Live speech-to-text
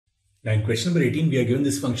Now in question number 18, we are given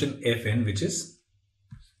this function fn, which is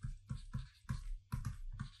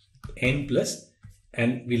n plus,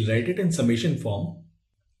 and we'll write it in summation form,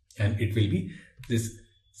 and it will be this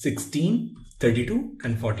 16, 32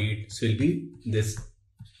 and 48. So it will be this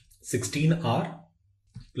 16r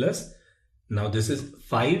plus, now this is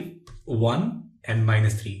 5, 1 and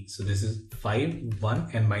minus 3. So this is 5, 1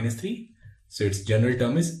 and minus 3. So its general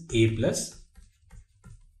term is a plus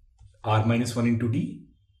r minus 1 into d,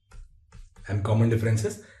 and common difference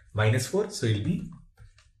is minus 4. So it will be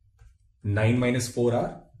 9 minus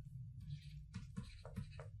 4r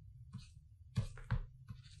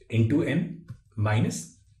into n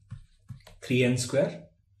minus 3n square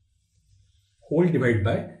whole divided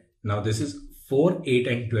by, now this is 4, 8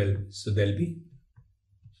 and 12. So there will be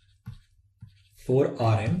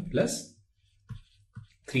 4rn plus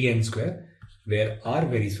 3n square, where r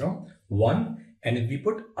varies from 1, and if we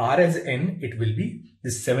put r as n, it will be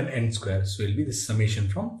this 7n square. So it will be this summation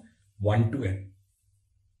from 1 to n.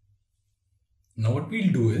 Now what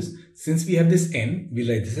we'll do is, since we have this n, we'll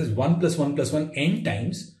write this as 1 plus 1 plus 1 n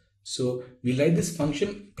times. So we'll write this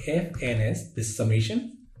function fn as this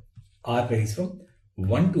summation r varies from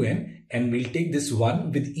 1 to n, and we'll take this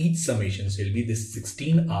 1 with each summation. So it'll be this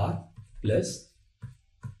 16r plus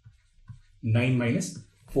 9 minus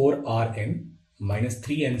 4rn minus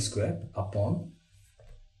 3n square upon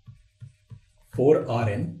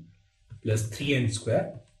 4rn plus 3n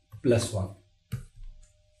square plus 1.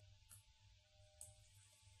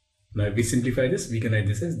 Now if we simplify this, we can write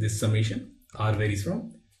this as this summation r varies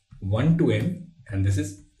from 1 to n, and this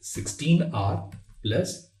is 16r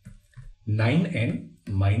plus 9n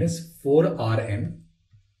minus 4rn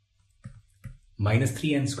minus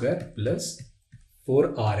 3n square plus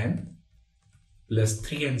 4rn plus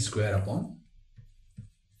 3n square upon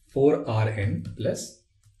 4rn plus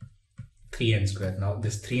 3n square. Now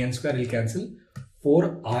this 3n square will cancel,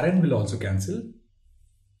 4rn will also cancel.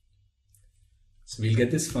 So we'll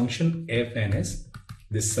get this function fn as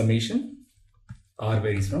this summation r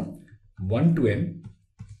varies from 1 to n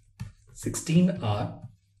 16r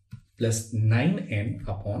plus 9n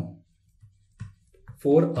upon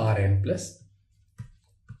 4rn plus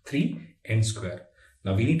 3n square.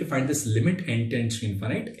 Now we need to find this limit n tends to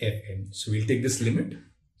infinite fn. So we'll take this limit.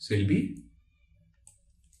 So it will be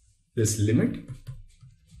this limit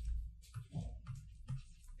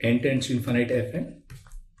n tends to infinite fn,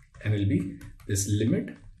 and will be this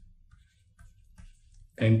limit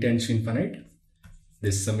n tends to infinite,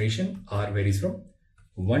 this summation r varies from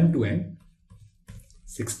 1 to n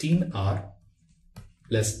 16r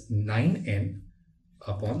plus 9n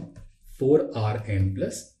upon 4rn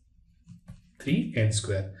plus 3n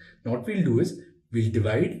square. Now what we'll do is, we'll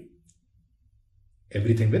divide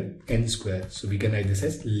everything with n square. So we can write this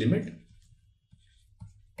as limit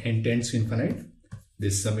n tends to infinite,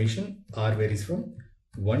 this summation r varies from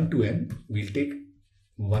 1 to n. We'll take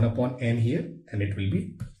 1 upon n here, and it will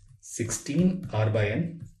be 16r by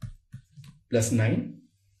n plus 9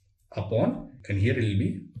 upon, and here it will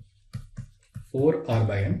be 4r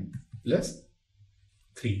by n plus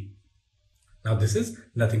 3. Now this is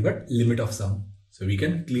nothing but limit of sum. So we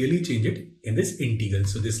can clearly change it in this integral.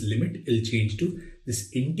 So this limit will change to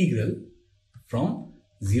this integral from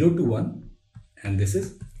 0 to 1, and this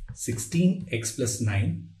is 16x plus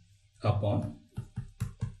 9 upon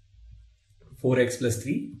 4x plus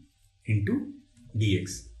 3 into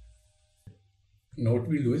dx. Now what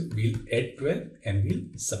we'll do is, we'll add 12 and we'll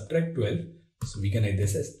subtract 12. So we can write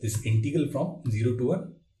this as this integral from 0 to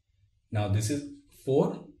 1. Now this is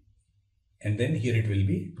 4, and then here it will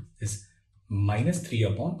be this minus 3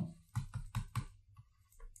 upon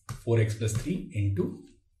 4x plus 3 into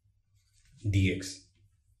dx.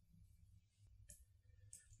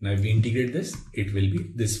 Now if we integrate this, it will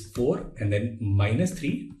be this 4 and then minus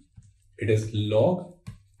 3. It is log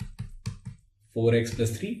 4x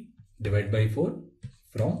plus 3 divided by 4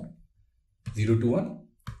 from 0 to 1.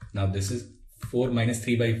 Now this is 4 minus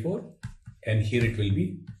 3 by 4, and here it will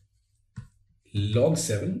be log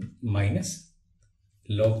 7 minus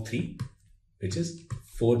log 3, which is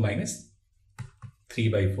 4 minus 3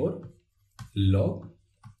 by 4 log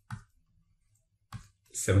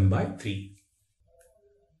 7 by 3.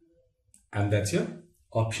 And that's your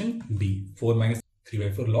option B, 4 minus 3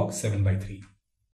 by 4 log 7 by 3.